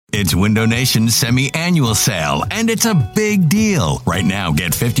It's Window Nation's semi-annual sale, and it's a big deal. Right now,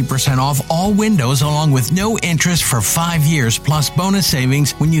 get 50% off all windows along with no interest for 5 years plus bonus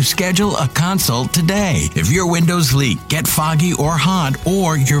savings when you schedule a consult today. If your windows leak, get foggy or hot,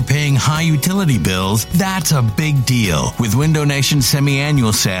 or you're paying high utility bills, that's a big deal. With Window Nation's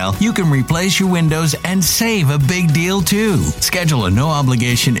semi-annual sale, you can replace your windows and save a big deal too. Schedule a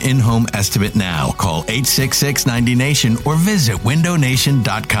no-obligation in-home estimate now. Call 866-90-NATION or visit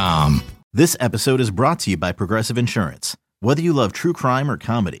windownation.com. This episode is brought to you by Progressive Insurance. Whether you love true crime or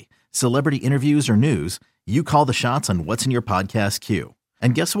comedy, celebrity interviews or news, you call the shots on what's in your podcast queue.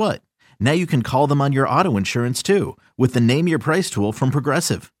 And guess what? Now you can call them on your auto insurance too with the Name Your Price tool from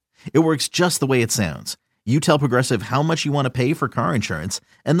Progressive. It works just the way it sounds. You tell Progressive how much you want to pay for car insurance,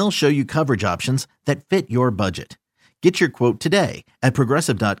 and they'll show you coverage options that fit your budget. Get your quote today at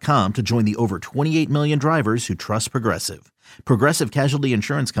Progressive.com to join the over 28 million drivers who trust Progressive. Progressive Casualty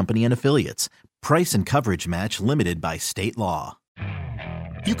Insurance Company and Affiliates. Price and coverage match limited by state law.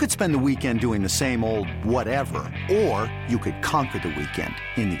 You could spend the weekend doing the same old whatever, or you could conquer the weekend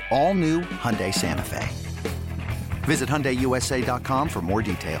in the all-new Hyundai Santa Fe. Visit HyundaiUSA.com for more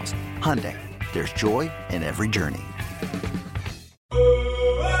details. Hyundai, there's joy in every journey.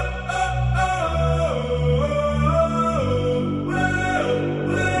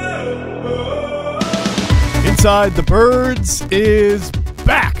 Inside the Birds is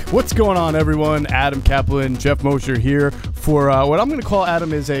back. What's going on, everyone? Adam Kaplan, Jeff Mosher here for what I'm going to call,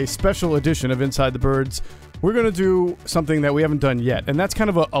 Adam, is a special edition of Inside the Birds. We're going to do something that we haven't done yet, and that's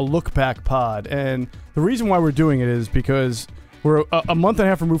kind of a look-back pod. And the reason why we're doing it is because we're a month and a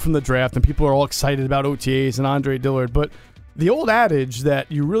half removed from the draft, and people are all excited about OTAs and Andre Dillard. But the old adage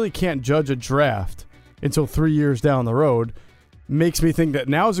that you really can't judge a draft until 3 years down the road makes me think that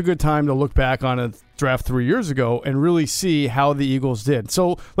now is a good time to look back on a draft 3 years ago and really see how the Eagles did.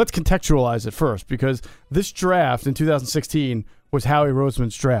 So let's contextualize it first, because this draft in 2016 was Howie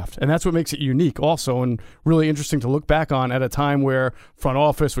Roseman's draft, and that's what makes it unique also and really interesting to look back on at a time where front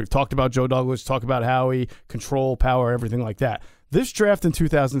office, we've talked about Joe Douglas, talked about Howie, control, power, everything like that. This draft in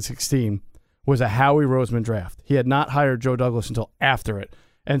 2016 was a Howie Roseman draft. He had not hired Joe Douglas until after it.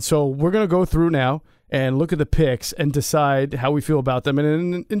 And so we're going to go through now and look at the picks and decide how we feel about them.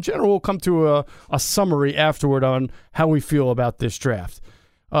 And in general, we'll come to a summary afterward on how we feel about this draft.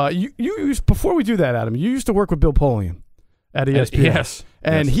 You used, before we do that, Adam, you used to work with Bill Polian at ESPN. Yes.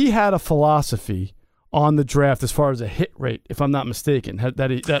 And he had a philosophy on the draft as far as a hit rate, if I'm not mistaken.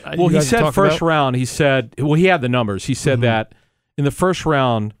 He said first round, he said, he had the numbers. He said that in the first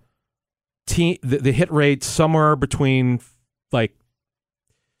round, the hit rate somewhere between like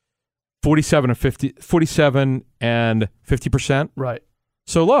 47 and 50%. Right.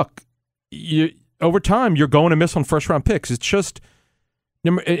 So look, over time, you're going to miss on first round picks. It's just,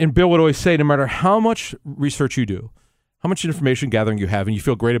 and Bill would always say, no matter how much research you do, how much information gathering you have, and you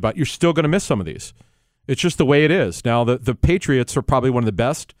feel great about, you're still going to miss some of these. It's just the way it is. Now, the Patriots are probably one of the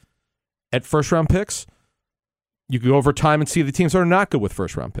best at first round picks. You can go over time and see the teams that are not good with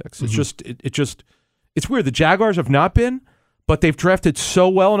first round picks. It's just, it's weird. The Jaguars have not been, but they've drafted so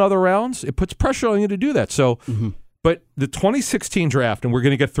well in other rounds, it puts pressure on you to do that. So, but the 2016 draft, and we're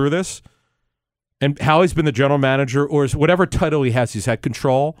going to get through this, and Howie's been the general manager, or whatever title he has, he's had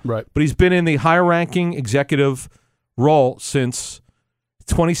control. Right. But he's been in the higher-ranking executive role since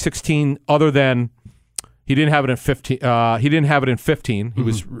 2016, other than he didn't have it in 15. He didn't have it in 15. He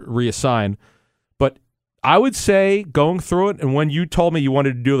was reassigned. But I would say, going through it, and when you told me you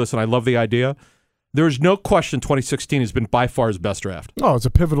wanted to do this, and I love the idea, there's no question 2016 has been by far his best draft. Oh, it's a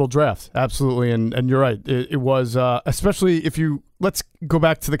pivotal draft. Absolutely. And you're right. It was, especially if let's go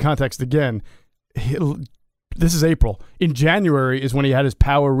back to the context again. This is April. In January is when he had his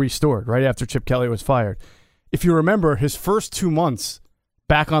power restored, right after Chip Kelly was fired. If you remember, his first 2 months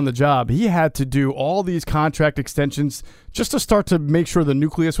back on the job, he had to do all these contract extensions just to start to make sure the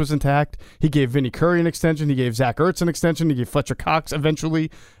nucleus was intact. He gave Vinny Curry an extension. He gave Zach Ertz an extension. He gave Fletcher Cox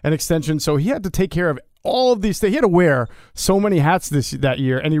eventually an extension. So he had to take care of all of these things. He had to wear so many hats that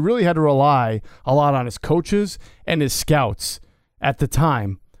year, and he really had to rely a lot on his coaches and his scouts at the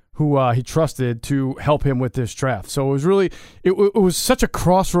time who he trusted to help him with this draft. So it was really, it was such a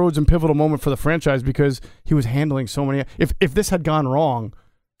crossroads and pivotal moment for the franchise because he was handling so many. If this had gone wrong,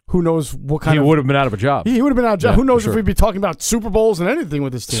 who knows what kind of... He would have been out of a job. He would have been out of a job. Yeah, who knows sure. if we'd be talking about Super Bowls and anything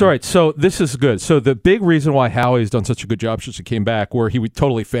with this team. So, right, so this is good. So the big reason why Howie's done such a good job since he came back, where he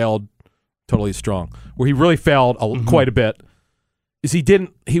totally failed, totally strong, where he really failed quite a bit, is he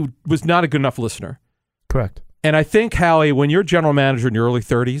was not a good enough listener. Correct. And I think, Howie, when you're general manager in your early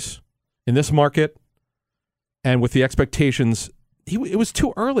 30s in this market, and with the expectations it was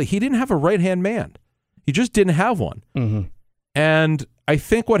too early. He didn't have a right-hand man. He just didn't have one. Mm-hmm. And I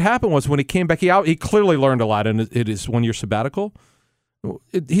think what happened was when he came back, he clearly learned a lot in his one-year sabbatical.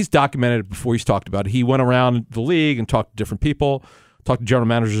 He's documented it before he's talked about it. He went around the league and talked to different people, talked to general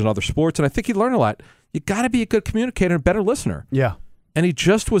managers in other sports, and I think he learned a lot. You got to be a good communicator and a better listener. Yeah. And he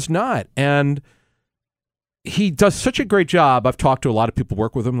just was not. And he does such a great job. I've talked to a lot of people who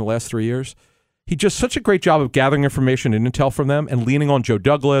work with him in the last 3 years. He does such a great job of gathering information and intel from them and leaning on Joe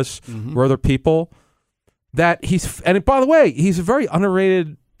Douglas or other people that and by the way, he's a very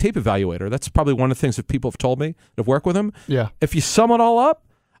underrated tape evaluator. That's probably one of the things that people have told me that have worked with him. Yeah. If you sum it all up,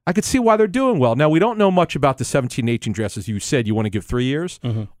 I could see why they're doing well. Now, we don't know much about the 17-18 drafts. As you said, you want to give 3 years.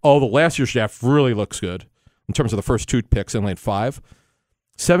 Oh, the last year's draft really looks good in terms of the first 2 picks in lane 5.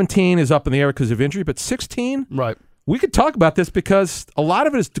 17 is up in the air because of injury, but 16, right. We could talk about this because a lot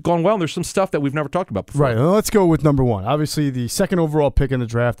of it has gone well, and there's some stuff that we've never talked about before. Right. Well, let's go with number 1. Obviously, the second overall pick in the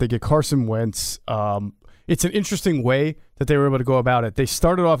draft, they get Carson Wentz. It's an interesting way that they were able to go about it. They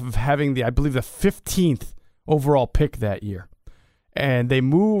started off of having I believe, the 15th overall pick that year. And they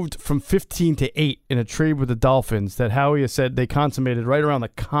moved from 15 to 8 in a trade with the Dolphins that Howie has said they consummated right around the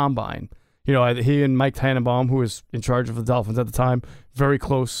combine. You know, he and Mike Tannenbaum, who was in charge of the Dolphins at the time, very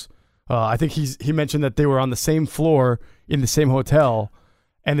close. I think he mentioned that they were on the same floor in the same hotel,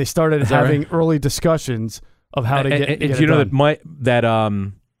 and they started having early discussions of how to get do you know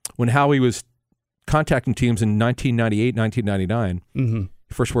that when Howie was contacting teams in 1998, 1999,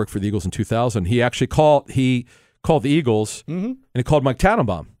 he first worked for the Eagles in 2000, he actually called the Eagles, and he called Mike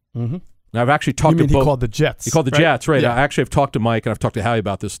Tannenbaum. And I've actually talked to both. He called the Jets. He called the Jets, right. Yeah. I actually have talked to Mike, and I've talked to Howie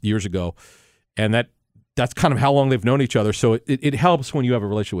about this years ago, and that's kind of how long they've known each other, so it helps when you have a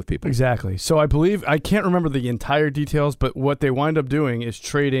relationship with people. Exactly. So I can't remember the entire details, but what they wind up doing is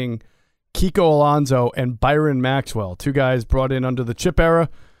trading Kiko Alonso and Byron Maxwell, 2 guys brought in under the Chip era.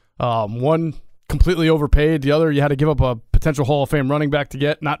 One completely overpaid. The other, you had to give up a potential Hall of Fame running back to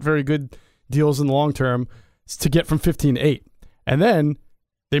get. Not very good deals in the long term to get from 15 to 8. And then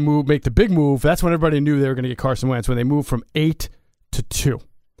they make the big move. That's when everybody knew they were going to get Carson Wentz, when they moved from 8 to 2,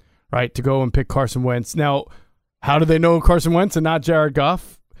 right, to go and pick Carson Wentz. Now, how do they know Carson Wentz and not Jared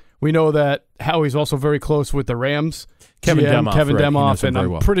Goff? We know that Howie's also very close with the Rams. Kevin Demoff, and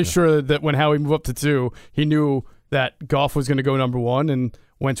I'm pretty sure that when Howie moved up to 2, he knew that Goff was going to go number 1 and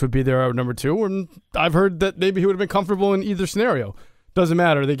Wentz would be there at number 2. And I've heard that maybe he would have been comfortable in either scenario. Doesn't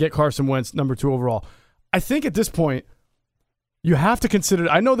matter. They get Carson Wentz number 2 overall. I think at this point, you have to consider,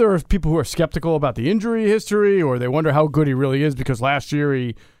 I know there are people who are skeptical about the injury history, or they wonder how good he really is because last year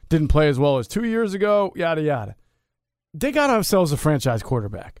he didn't play as well as 2 years ago, yada, yada. They got themselves a franchise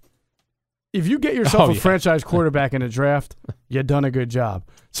quarterback. If you get yourself a franchise quarterback in a draft, you've done a good job.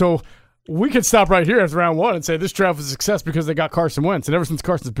 So we could stop right here after round 1 and say this draft was a success because they got Carson Wentz. And ever since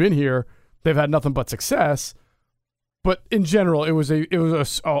Carson's been here, they've had nothing but success. But in general, it was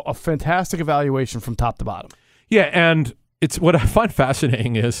a fantastic evaluation from top to bottom. Yeah, and it's what I find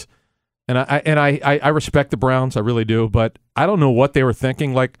fascinating is, and I respect the Browns, I really do, but I don't know what they were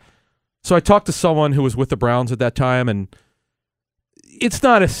thinking. Like, so I talked to someone who was with the Browns at that time, and it's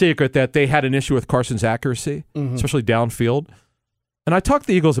not a secret that they had an issue with Carson's accuracy, especially downfield. And I talked to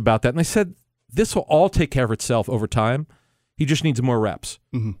the Eagles about that, and they said this will all take care of itself over time. He just needs more reps.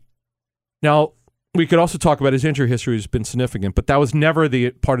 Now, we could also talk about his injury history has been significant, but that was never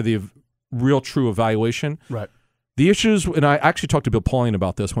the part of the real true evaluation. Right. The issues, and I actually talked to Bill Pauline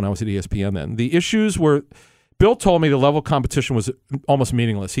about this when I was at ESPN then. The issues were, Bill told me the level of competition was almost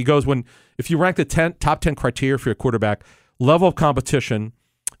meaningless. He goes, if you rank the top 10 criteria for your quarterback, level of competition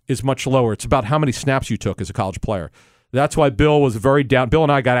is much lower. It's about how many snaps you took as a college player. That's why Bill was very down. Bill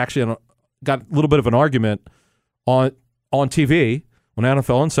and I got a little bit of an argument on TV, on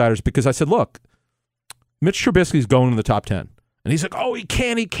NFL Insiders, because I said, look, Mitch Trubisky's going in the top 10. And he's like, oh, he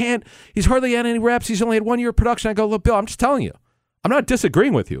can't. He's hardly had any reps. He's only had 1 year of production. I go, look, Bill, I'm just telling you. I'm not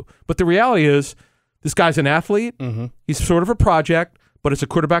disagreeing with you. But the reality is this guy's an athlete. He's sort of a project, but it's a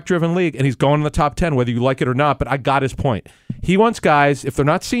quarterback-driven league, and he's going in the top 10, whether you like it or not. But I got his point. He wants guys, if they're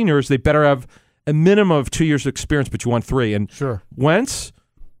not seniors, they better have a minimum of 2 years of experience, but you want 3. And Wentz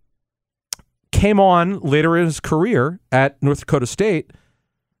came on later in his career at North Dakota State.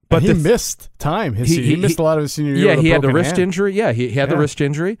 But he missed time. He missed a lot of his senior year. Yeah, he had the wrist injury. Yeah, he had the wrist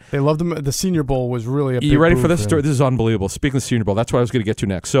injury. They loved him. The Senior Bowl was really a big You ready for this for story? This is unbelievable. Speaking of the Senior Bowl, that's what I was going to get to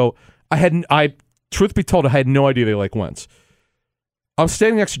next. So truth be told, I had no idea they like Wentz. I was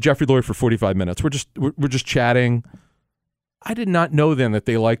standing next to Jeffrey Lurie for 45 minutes. We're just chatting. I did not know then that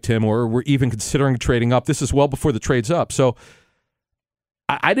they liked him or were even considering trading up. This is well before the trade's up. So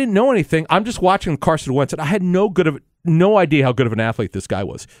I didn't know anything. I'm just watching Carson Wentz, and I had no good of no idea how good of an athlete this guy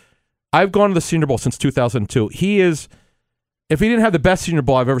was. I've gone to the Senior Bowl since 2002. He is, if he didn't have the best Senior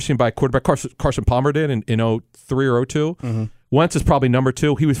Bowl I've ever seen by a quarterback, Carson Palmer did in 03 or 02. Mm-hmm. Wentz is probably number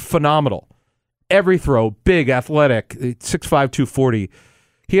 2. He was phenomenal. Every throw, big, athletic, 6'5", 240.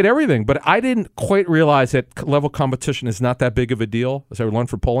 He had everything, but I didn't quite realize that level competition is not that big of a deal, as I learned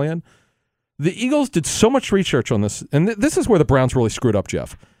from Polian. The Eagles did so much research on this, and this is where the Browns really screwed up,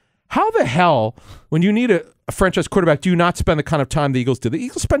 Jeff. How the hell, when you need a franchise quarterback, do you not spend the kind of time the Eagles did? The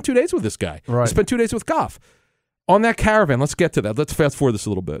Eagles spent 2 days with this guy. Right. They spent 2 days with Goff. On that caravan, let's get to that. Let's fast forward this a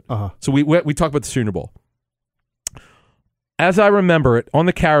little bit. So we talked about the Senior Bowl. As I remember it, on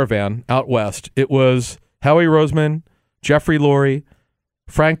the caravan out west, it was Howie Roseman, Jeffrey Lurie,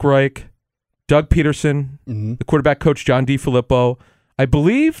 Frank Reich, Doug Peterson, the quarterback coach John DeFilippo. I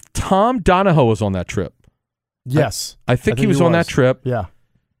believe Tom Donahoe was on that trip. Yes. I think he was on that trip. Yeah.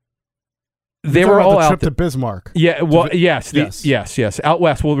 They were all the out trip to Bismarck. Yeah, well, yes. Out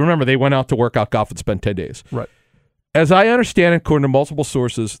west. Well, remember, they went out to work out Goff and spend 10 days. Right. As I understand it, according to multiple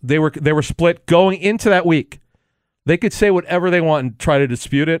sources, they were split going into that week. They could say whatever they want and try to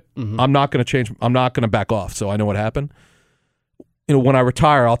dispute it. Mm-hmm. I'm not going to change. I'm not going to back off. So I know what happened. When I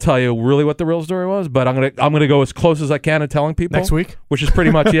retire, I'll tell you really what the real story was. But I'm gonna go as close as I can at telling people next week, which is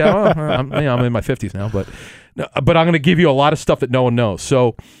pretty much I'm in my 50s now, but I'm going to give you a lot of stuff that no one knows.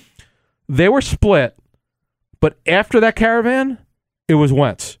 So they were split, but after that caravan, it was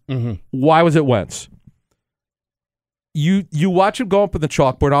Wentz. Mm-hmm. Why was it Wentz? You watch him go up in the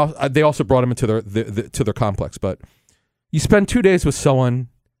chalkboard. They also brought him into their complex, but you spend 2 days with someone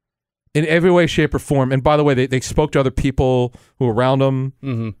in every way, shape, or form. And by the way, they spoke to other people who were around him.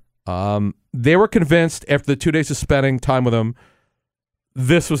 Mm-hmm. They were convinced after the 2 days of spending time with him,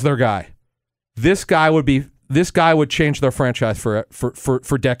 this was their guy. This guy would change their franchise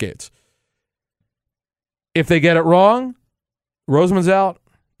for decades. If they get it wrong, Roseman's out,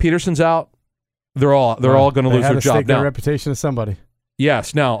 Peterson's out. They're all going to lose their job. Their reputation to somebody.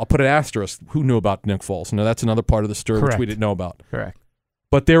 Yes. Now I'll put an asterisk. Who knew about Nick Foles? Now that's another part of the story which we didn't know about. Correct.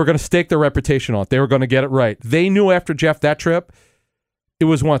 But they were going to stake their reputation on it. They were going to get it right. They knew after Jeff that trip, it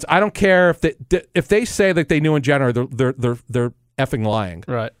was once. I don't care if they say that they knew in January, they're effing lying.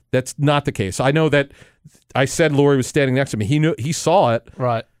 Right. That's not the case. I know that I said Lurie was standing next to me. He saw it.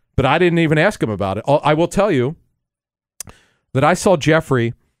 Right. But I didn't even ask him about it. I will tell you that I saw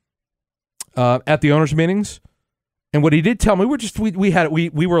Jeffrey at the owners' meetings, and what he did tell me,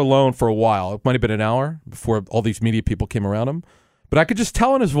 we were alone for a while. It might have been an hour before all these media people came around him. But I could just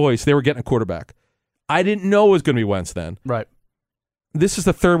tell in his voice they were getting a quarterback. I didn't know it was going to be Wentz then. Right. This is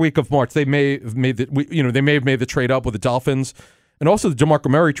the third week of March. They may have made the trade up with the Dolphins, and also the DeMarco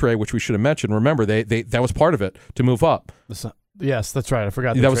Murray trade, which we should have mentioned. Remember, that was part of it to move up. Yes, that's right. I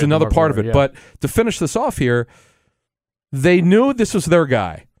forgot. That was another part of it. Yeah. But to finish this off here, they knew this was their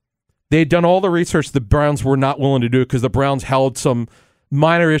guy. They had done all the research the Browns were not willing to do because the Browns held some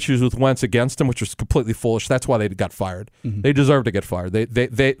minor issues with Wentz against them, which was completely foolish. That's why they got fired. Mm-hmm. They deserved to get fired.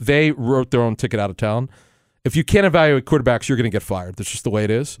 They wrote their own ticket out of town. If you can't evaluate quarterbacks, you're going to get fired. That's just the way it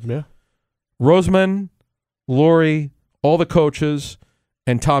is. Yeah. Roseman, Lurie, all the coaches,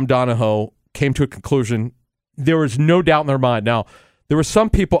 and Tom Donahoe came to a conclusion. There was no doubt in their mind. Now, there were some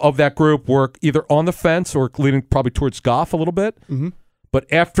people of that group were either on the fence or leaning probably towards Goff a little bit. Mm-hmm.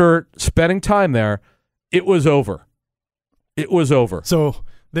 But after spending time there, it was over. It was over. So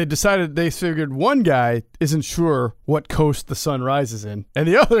they figured one guy isn't sure what coast the sun rises in, and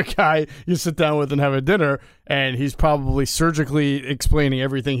the other guy you sit down with and have a dinner, and he's probably surgically explaining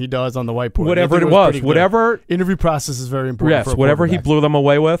everything he does on the whiteboard. Whatever it was. Whatever interview process is very important. Yes, whatever he blew them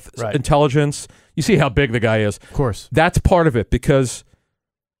away with, intelligence. You see how big the guy is. Of course. That's part of it because,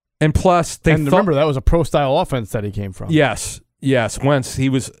 and plus, remember, that was a pro-style offense that he came from. Yes, Wentz, he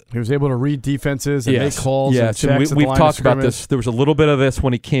was able to read defenses and make calls. Yes, and we've talked about this. There was a little bit of this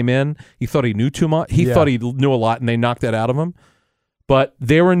when he came in. He thought he knew too much. He thought he knew a lot, and they knocked that out of him. But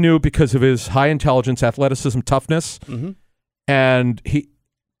they were new because of his high intelligence, athleticism, toughness, and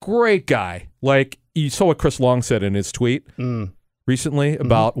great guy. Like you saw what Chris Long said in his tweet recently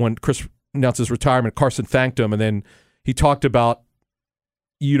about when Chris announced his retirement. Carson thanked him, and then he talked about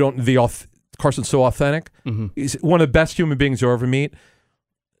Carson's so authentic. Mm-hmm. He's one of the best human beings you'll ever meet.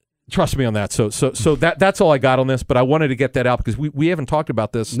 Trust me on that. So that's all I got on this, but I wanted to get that out because we haven't talked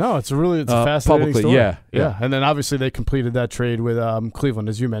about this. No, it's a fascinating publicly. Story. Yeah. And then obviously they completed that trade with Cleveland,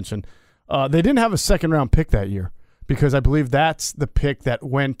 as you mentioned. They didn't have a second-round pick that year because I believe that's the pick that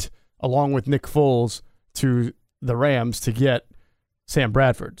went along with Nick Foles to the Rams to get Sam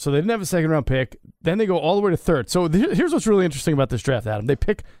Bradford. So they didn't have a second-round pick. Then they go all the way to third. So here's what's really interesting about this draft, Adam. They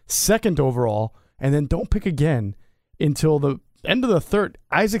pick second overall and then don't pick again until the end of the third.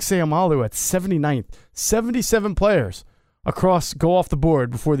 Isaac Seumalo at 79th. 77 players go off the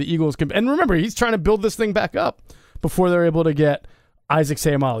board before the Eagles can. And remember, he's trying to build this thing back up before they're able to get Isaac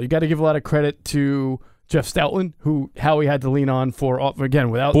Seumalo. You got to give a lot of credit to Jeff Stoutland, how he had to lean on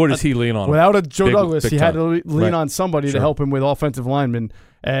without. Boy, does he lean on? Without a Joe Douglas, big he had to time. lean on somebody to help him with offensive linemen.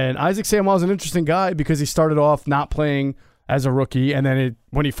 And Isaac Seumalo is an interesting guy because he started off not playing as a rookie, and then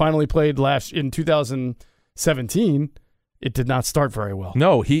when he finally played in 2017, it did not start very well.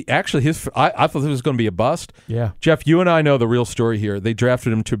 No, he actually I thought this was going to be a bust. Yeah, Jeff, you and I know the real story here. They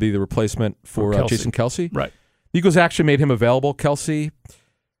drafted him to be the replacement for Jason Kelce. Right. The Eagles actually made him available. Kelce.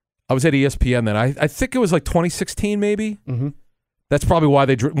 I was at ESPN then. I think it was like 2016 maybe. Mm-hmm. That's probably why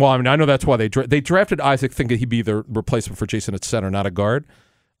they. I know that's why they drafted Isaac, thinking he'd be the replacement for Jason at center, not a guard.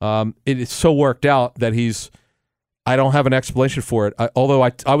 It is so worked out that I don't have an explanation for it. Although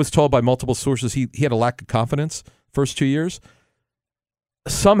I was told by multiple sources he had a lack of confidence first 2 years.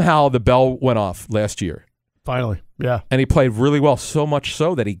 Somehow the bell went off last year. Finally, yeah. And he played really well, so much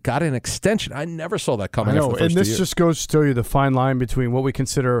so that he got an extension. I never saw that coming. I know, after the first and this 2 years. just goes to show you the fine line between what we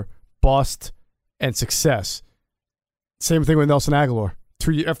consider bust and success. Same thing with Nelson Aguilar.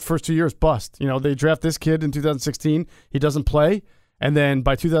 After the first 2 years, bust. They draft this kid in 2016. He doesn't play. And then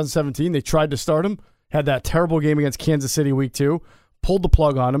by 2017, they tried to start him. Had that terrible game against Kansas City week 2. Pulled the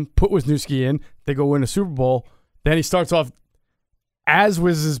plug on him. Put Wisniewski in. They go win a Super Bowl. Then he starts off as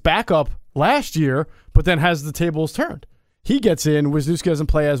was his backup last year, but then has the tables turned. He gets in. Wisniewski doesn't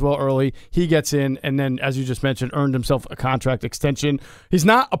play as well early. He gets in, and then, as you just mentioned, earned himself a contract extension. He's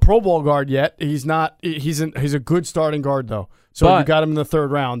not a Pro Bowl guard yet. He's not. He's a good starting guard though. So you got him in the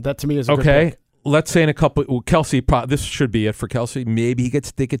third round. That to me is a good pick. Let's say in a couple. Kelce, this should be it for Kelce. Maybe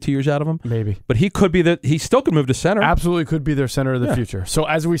they get 2 years out of him. Maybe, but he could be he still could move to center. Absolutely, could be their center of the future. So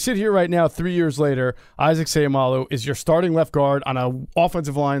as we sit here right now, 3 years later, Isaac Seumalo is your starting left guard on an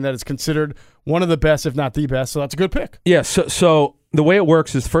offensive line that is considered one of the best, if not the best. So that's a good pick. Yeah. So the way it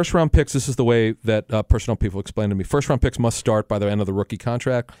works is first round picks. This is the way that personnel people explain to me. First round picks must start by the end of the rookie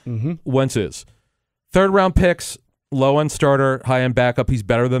contract. Mm-hmm. Wentz is. Third round picks, low end starter, high end backup. He's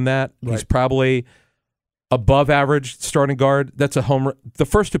better than that. Right. He's probably above average starting guard. That's a home. The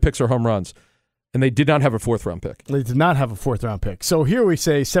first 2 picks are home runs, and they did not have a 4th round pick. They did not have a 4th round pick. So here we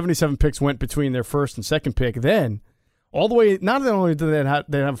say 77 picks went between their first and second pick. Then all the way, not only did they have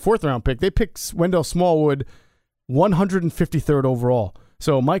a 4th round pick, they picked Wendell Smallwood 153rd overall.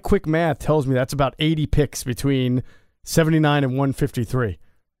 So my quick math tells me that's about 80 picks between 79 and 153.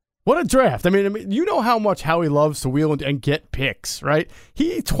 What a draft. I mean, you know how much Howie loves to wheel and get picks, right?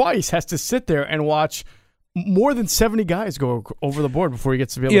 He twice has to sit there and watch more than 70 guys go over the board before he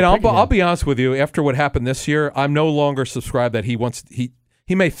gets to be able to pick I'll be honest with you. After what happened this year, I'm no longer subscribed that he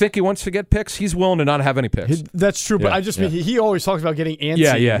may think he wants to get picks. He's willing to not have any picks. That's true, but I just mean he always talks about getting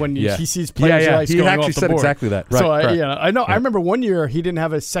antsy when he sees players he likes he going actually off the said board. exactly that. Right, so I know. I remember one year he didn't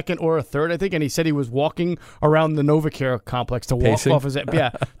have a second or a third, I think, and he said he was walking around the NovaCare complex to walk off his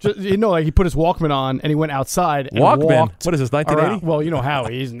like he put his Walkman on and he went outside and walked. What is this, 1980? Around. Well, you know how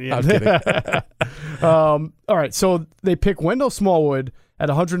he's. I'm kidding. All right, so they pick Wendell Smallwood at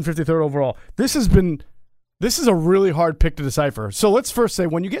 153rd overall. This is a really hard pick to decipher. So let's first say,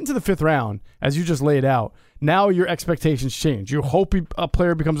 when you get into the 5th round, as you just laid out, now your expectations change. You hope a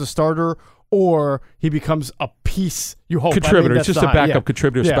player becomes a starter or he becomes a piece. You hope. Contributor. It's just a backup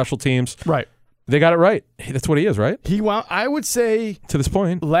contributor, special teams. Right. They got it right. That's what he is, right? I would say, to this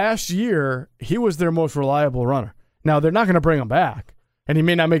point, last year, he was their most reliable runner. Now, they're not going to bring him back, and he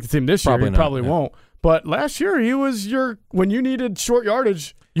may not make the team this year. He probably won't. But last year, he was when you needed short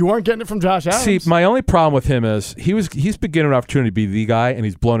yardage, you weren't getting it from Josh Adams. See, my only problem with him is he's been given an opportunity to be the guy, and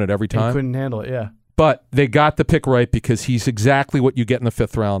he's blown it every time. He couldn't handle it, yeah. But they got the pick right because he's exactly what you get in the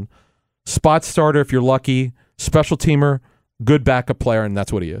 5th round. Spot starter if you're lucky, special teamer, good backup player, and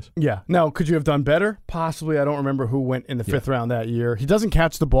that's what he is. Yeah. Now, could you have done better? Possibly. I don't remember who went in the 5th round that year. He doesn't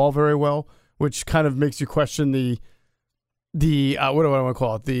catch the ball very well, which kind of makes you question the what do I want to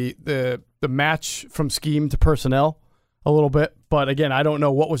call it? The match from scheme to personnel a little bit. But again, I don't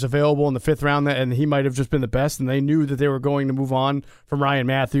know what was available in the 5th round, and he might have just been the best, and they knew that they were going to move on from Ryan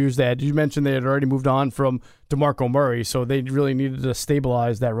Matthews. You mentioned they had already moved on from DeMarco Murray, so they really needed to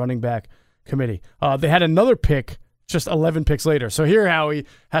stabilize that running back committee. They had another pick just 11 picks later. So here Howie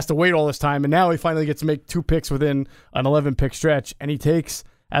has to wait all this time, and now he finally gets to make 2 picks within an 11-pick stretch, and he takes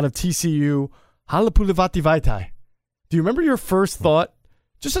out of TCU Halapoulivaati Vaitai. Do you remember your first thought,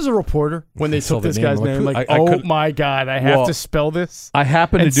 just as a reporter, when they took this guy's name? Like, my God, I have to spell this? I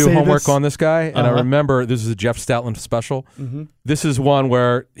happened to do homework on this guy, and I remember this is a Jeff Stoutland special. Mm-hmm. This is one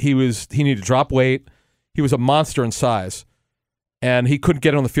where he needed to drop weight. he was a monster in size, and he couldn't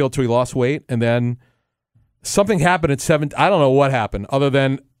get on the field till he lost weight, and then something happened at 7. I don't know what happened, other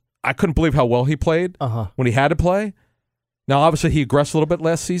than I couldn't believe how well he played when he had to play. Now, obviously, he regressed a little bit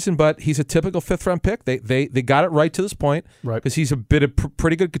last season, but he's a typical fifth-round pick. They got it right to this point because he's a bit of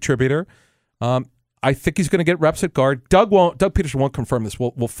pretty good contributor. I think he's going to get reps at guard. Doug Peterson won't confirm this.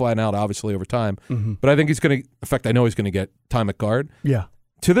 We'll find out, obviously, over time. But I think he's going to – in fact, I know he's going to get time at guard. Yeah.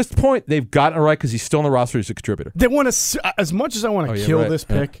 To this point, they've gotten it right because he's still on the roster as a contributor. They want to – as much as I want to kill this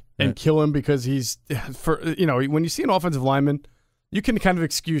pick and kill him because he's – when you see an offensive lineman, you can kind of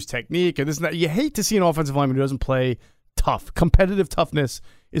excuse technique and this and that. You hate to see an offensive lineman who doesn't play – tough. Competitive toughness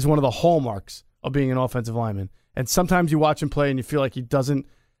is one of the hallmarks of being an offensive lineman. And sometimes you watch him play and you feel like he doesn't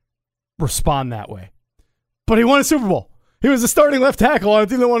respond that way. But he won a Super Bowl. He was the starting left tackle on a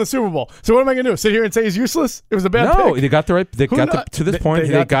team that won a Super Bowl. So what am I going to do? Sit here and say he's useless? It was a bad pick? No, they got the right. They got to this point.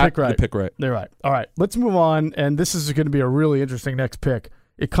 They got the pick right. They're right. All right, let's move on. And this is going to be a really interesting next pick.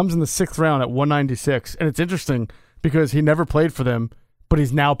 It comes in the 6th round at 196. And it's interesting because he never played for them, but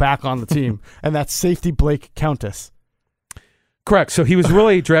he's now back on the team. And that's safety Blake Countess. Correct. So he was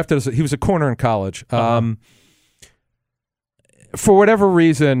really drafted he was a corner in college. For whatever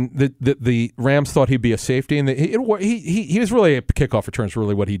reason, the Rams thought he'd be a safety, and he was really a kickoff return. Is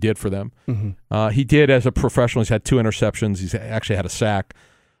really what he did for them. He did as a professional. He's had 2 interceptions. He's actually had a sack,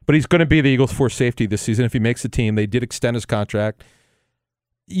 but he's going to be the Eagles' 4th safety this season if he makes the team. They did extend his contract.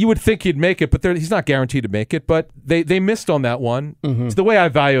 You would think he'd make it, but he's not guaranteed to make it. But they missed on that one. It's the way I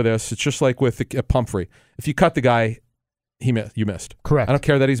value this. It's just like with Pumphrey. If you cut the guy, you missed. Correct. I don't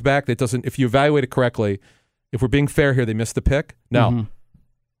care that he's back. That doesn't. If you evaluate it correctly, if we're being fair here, they missed the pick. Now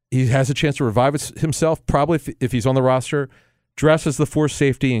he has a chance to revive himself. Probably if he's on the roster, dress as the 4th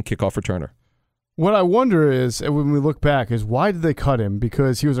safety and kickoff returner. What I wonder is, when we look back, is why did they cut him?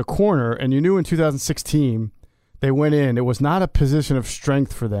 Because he was a corner, and you knew in 2016 they went in. It was not a position of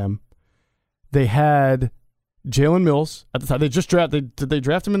strength for them. They had Jalen Mills at the time. They just drafted. Did they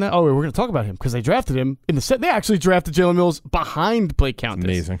draft him in that? Oh, we're going to talk about him because they drafted him in the set. They actually drafted Jalen Mills behind Blake Countess.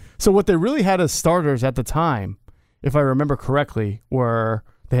 Amazing. So what they really had as starters at the time, if I remember correctly, were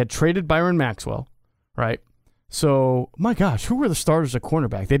they had traded Byron Maxwell, right? So my gosh, who were the starters at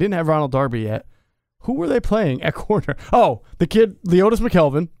cornerback? They didn't have Ronald Darby yet. Who were they playing at corner? Oh, the kid Leotis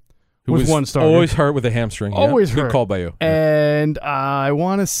McKelvin. Who was one starter. Always hurt with a hamstring. Always hurt. Good call by you. And I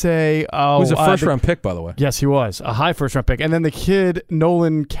want to say... he was a first-round pick, by the way. Yes, he was. A high first-round pick. And then the kid,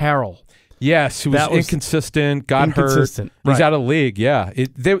 Nolan Carroll. Yes, he was inconsistent, got hurt. Right. He's out of the league, yeah.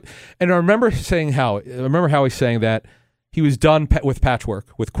 And I remember Howie saying that he was done with patchwork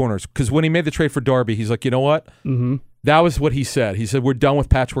with corners. Because when he made the trade for Darby, he's like, you know what? That was what he said. He said, we're done with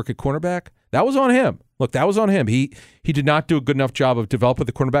patchwork at cornerback. That was on him. Look, that was on him. He did not do a good enough job of developing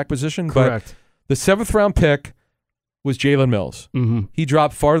the cornerback position. Correct. But the 7th round pick was Jalen Mills. He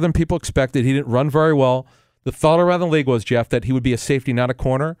dropped farther than people expected. He didn't run very well. The thought around the league was, Jeff, that he would be a safety, not a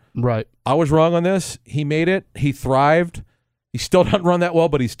corner. Right. I was wrong on this. He made it. He thrived. He still doesn't run that well,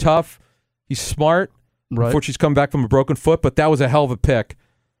 but he's tough. He's smart. Right. Unfortunately, he's coming back from a broken foot, but that was a hell of a pick.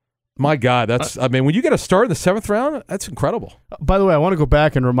 My God, when you get a start in the 7th round, that's incredible. By the way, I want to go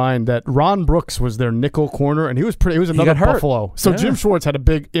back and remind that Ron Brooks was their nickel corner, and he was another Buffalo. So Jim Schwartz had a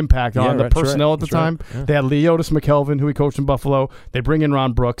big impact on the personnel at the time. Right. Yeah. They had Leotis McKelvin, who he coached in Buffalo. They bring in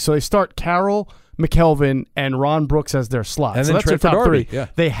Ron Brooks. So they start Carroll, McKelvin, and Ron Brooks as their slot. And so then that's their top Darby. 3. Yeah.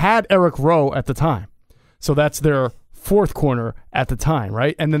 They had Eric Rowe at the time. So that's their 4th corner at the time,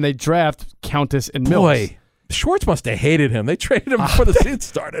 right? And then they draft Countess and Mills. Boy, Schwartz must have hated him. They traded him before the season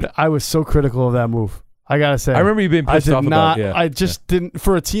started. I was so critical of that move. I got to say. I remember you being pissed off about it. Yeah. I just didn't,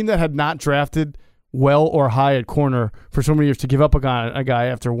 for a team that had not drafted well or high at corner for so many years, to give up a guy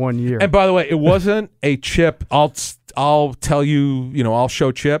after 1 year. And by the way, it wasn't a chip. I'll tell you, I'll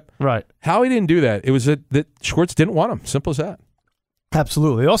show Chip. Right. Howie didn't do that. It was that Schwartz didn't want him. Simple as that.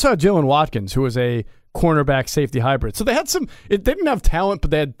 Absolutely. They also had Jalen Watkins, who was a cornerback safety hybrid. So they had they didn't have talent, but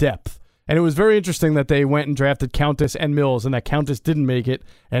they had depth. And it was very interesting that they went and drafted Countess and Mills, and that Countess didn't make it,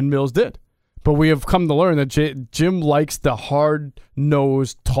 and Mills did. But we have come to learn that Jim likes the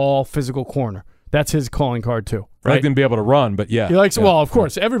hard-nosed, tall, physical corner. That's his calling card, too. Right? I like them to be able to run, but yeah. He likes, well, of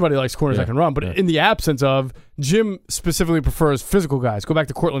course, everybody likes corners that can run, but in the absence of, Jim specifically prefers physical guys. Go back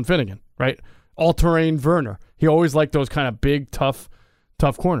to Cortland Finnegan, right? All-terrain Werner. He always liked those kind of big, tough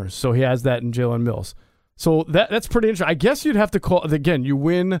corners. So he has that in Jalen Mills. So that's pretty interesting. I guess you'd have to call, again, you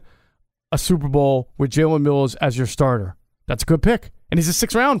win a Super Bowl with Jalen Mills as your starter. That's a good pick. And he's a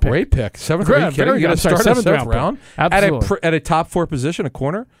 6th round pick. Great pick. 7th round. You got to start in the 7th round Absolutely. at a top 4 position, a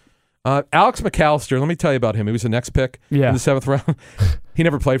corner. Alex McAllister, let me tell you about him. He was the next pick in the 7th round. He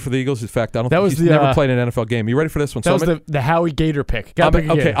never played for the Eagles. In fact, he's never played an NFL game. You ready for this one? That was the Howie Gator pick. I'm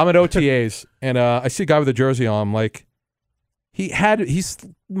at OTAs, and I see a guy with a jersey on. I'm like, he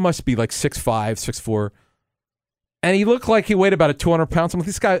must be like 6'5", 6'4", and he looked like he weighed about 200 pounds. I'm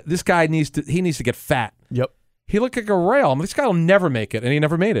like, this guy needs to get fat. Yep. He looked like a rail. I'm like, this guy will never make it, and he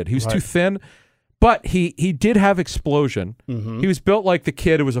never made it. He was too thin. But he did have explosion. Mm-hmm. He was built like the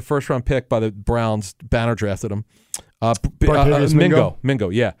kid who was a first-round pick by the Browns. Banner drafted him. Mingo,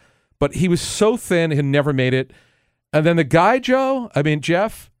 yeah. But he was so thin, he never made it. And then the guy,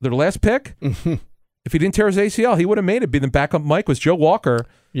 Jeff, their last pick, if he didn't tear his ACL, he would have made it. Being the backup Mike was Joe Walker.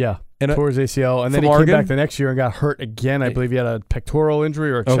 Yeah, tore his ACL. And then he came back the next year and got hurt again. I believe he had a pectoral injury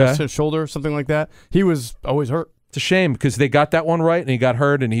or a chest and shoulder, something like that. He was always hurt. It's a shame because they got that one right, and he got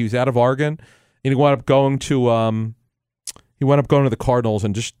hurt, and he was out of Oregon. And he wound up going to the Cardinals,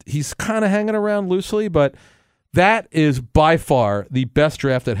 and he's kind of hanging around loosely. But that is by far the best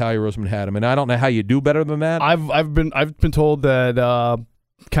draft that Howie Roseman had him, and I don't know how you do better than that. I've been told that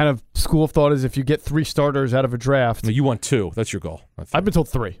kind of school of thought is if you get 3 starters out of a draft, you want 2. That's your goal. I've been told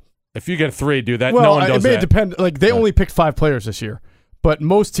 3. If you get 3, dude, no one does it may depend. Like they only picked 5 players this year, but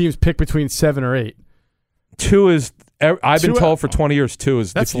most teams pick between 7 or 8. 2 is. I've been told for 20 years 2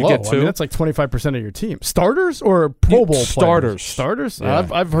 is that's if you low. get 2. I mean, that's like 25% of your team. Starters or Pro Bowl starters? Starters. Yeah.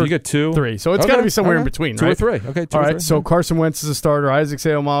 I've heard you get 2, 3. So it's got to be somewhere in between, 2 right? or 3. Okay, 2 all or 3. right. So Carson Wentz is a starter. Isaac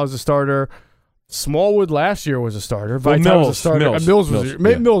Seumalo is a starter. Smallwood last year was a starter. Vitae was a starter. Mills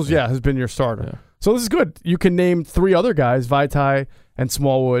has been your starter. Yeah. So this is good. You can name 3 other guys, Vitae and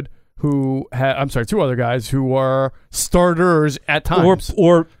Smallwood, who had. 2 other guys who are starters at times,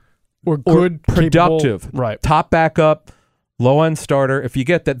 or good, productive, capable, right? Top backup, low end starter. If you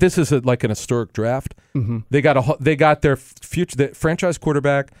get that, this is like an historic draft. Mm-hmm. They got their future, the franchise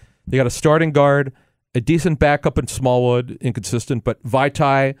quarterback. They got a starting guard, a decent backup in Smallwood, inconsistent, but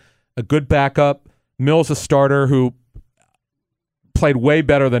Vitae, a good backup. Mills, a starter who played way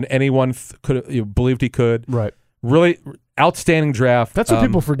better than anyone believed he could. Right. Really outstanding draft. That's what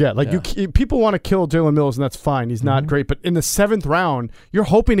people forget. People want to kill Jalen Mills, and that's fine. He's not great. But in the 7th round, you're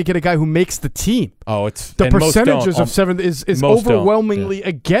hoping to get a guy who makes the team. Oh, it's the percentages of 7th is overwhelmingly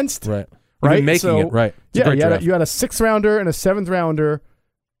against. Right. Right. Even making it right. It's a great draft. You had a 6th rounder and a 7th rounder.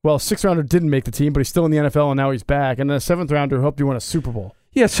 Well, 6th rounder didn't make the team, but he's still in the NFL, and now he's back. And then a 7th rounder who helped you win a Super Bowl.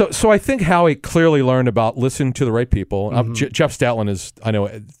 Yeah, so I think Howie clearly learned about listening to the right people. Jeff Stoutland is, I know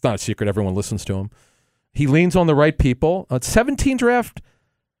it's not a secret, everyone listens to him. He leans on the right people. 17 draft,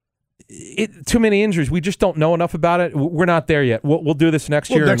 too many injuries. We just don't know enough about it. We're not there yet. We'll do this next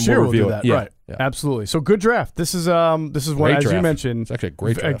year. Next year we'll review do that. Yeah. Right. Yeah. Absolutely. So good draft. This is one, as draft. you mentioned. It's actually a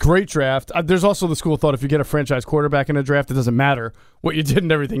great draft. A great draft. There's also the school of thought if you get a franchise quarterback in a draft, it doesn't matter what you did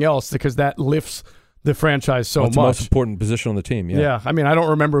and everything else because that lifts the franchise so much. It's the most important position on the team. Yeah. I mean, I don't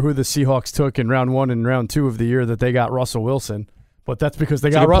remember who the Seahawks took in round 1 and round 2 of the year that they got Russell Wilson. But that's because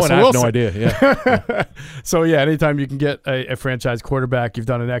they got Russell Wilson. I have no idea. Yeah. So, anytime you can get a franchise quarterback, you've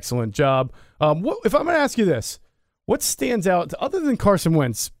done an excellent job. If I'm going to ask you this, what stands out, other than Carson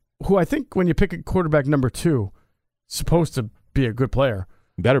Wentz, who I think when you pick a quarterback number 2, supposed to be a good player.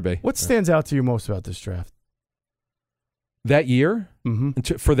 Better be. What stands out to you most about this draft? That year?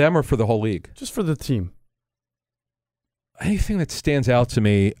 Mm-hmm. For them or for the whole league? Just for the team. Anything that stands out to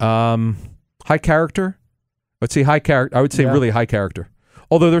me, high character. Let's say high character. I would say really high character.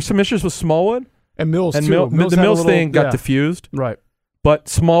 Although there's some issues with Smallwood and Mills too. The Mills thing got diffused, right? But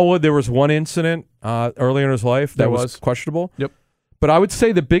Smallwood, there was one incident earlier in his life that was questionable. Yep. But I would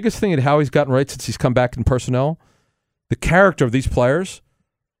say the biggest thing that Howie's gotten right since he's come back in personnel, the character of these players,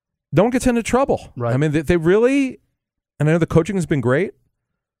 no one gets into trouble. Right. I mean, they really, and I know the coaching has been great.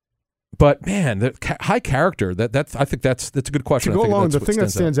 But man, the high character. I think that's a good question. To go along, the thing that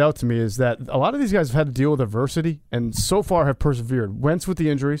stands out to me is that a lot of these guys have had to deal with adversity, and so far have persevered. Wentz with the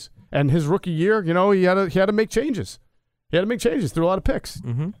injuries, and his rookie year, he had to make changes. He had to make changes through a lot of picks,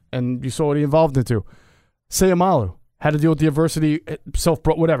 and you saw what he evolved into. Seumalo had to deal with the adversity,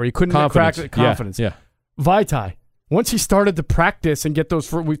 whatever. He couldn't crack the confidence. Yeah. Vitae. Once he started to practice and get those,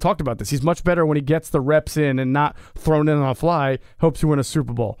 we've talked about this. He's much better when he gets the reps in and not thrown in on a fly. Helps you win a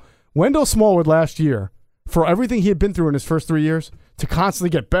Super Bowl. Wendell Smallwood last year, for everything he had been through in his first 3 years, to constantly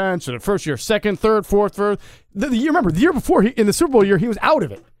get benched in the first year, second, third, fourth, the year before, in the Super Bowl year, he was out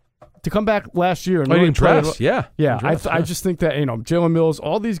of it. To come back last year and really play, I just think that Jalen Mills,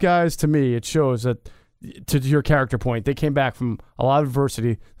 all these guys, to me, it shows that, to your character point, they came back from a lot of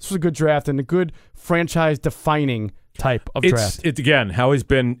adversity. This was a good draft and a good franchise-defining type of draft. It's again, Howie's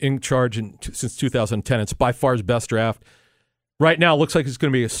been in charge since 2010. It's by far his best draft. right now, it looks like it's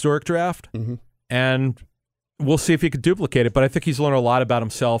going to be a historic draft, and we'll see if he could duplicate it. But I think he's learned a lot about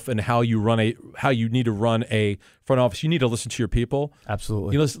himself and how you need to run a front office. You need to listen to your people.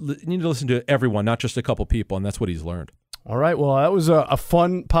 Absolutely. You need to listen to everyone, not just a couple people, and that's what he's learned. All right. Well, that was a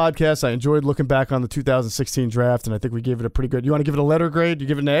fun podcast. I enjoyed looking back on the 2016 draft, and I think we gave it a pretty good. You want to give it a letter grade? You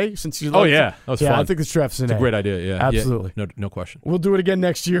give it an A? Since you that was fun. I think this draft is an A. It's a great idea. Yeah, absolutely. Yeah, no question. We'll do it again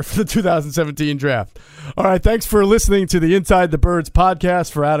next year for the 2017 draft. All right. Thanks for listening to the Inside the Birds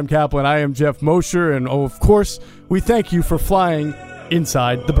podcast. For Adam Kaplan, I am Jeff Mosher, and of course, we thank you for flying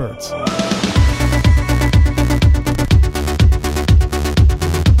inside the birds.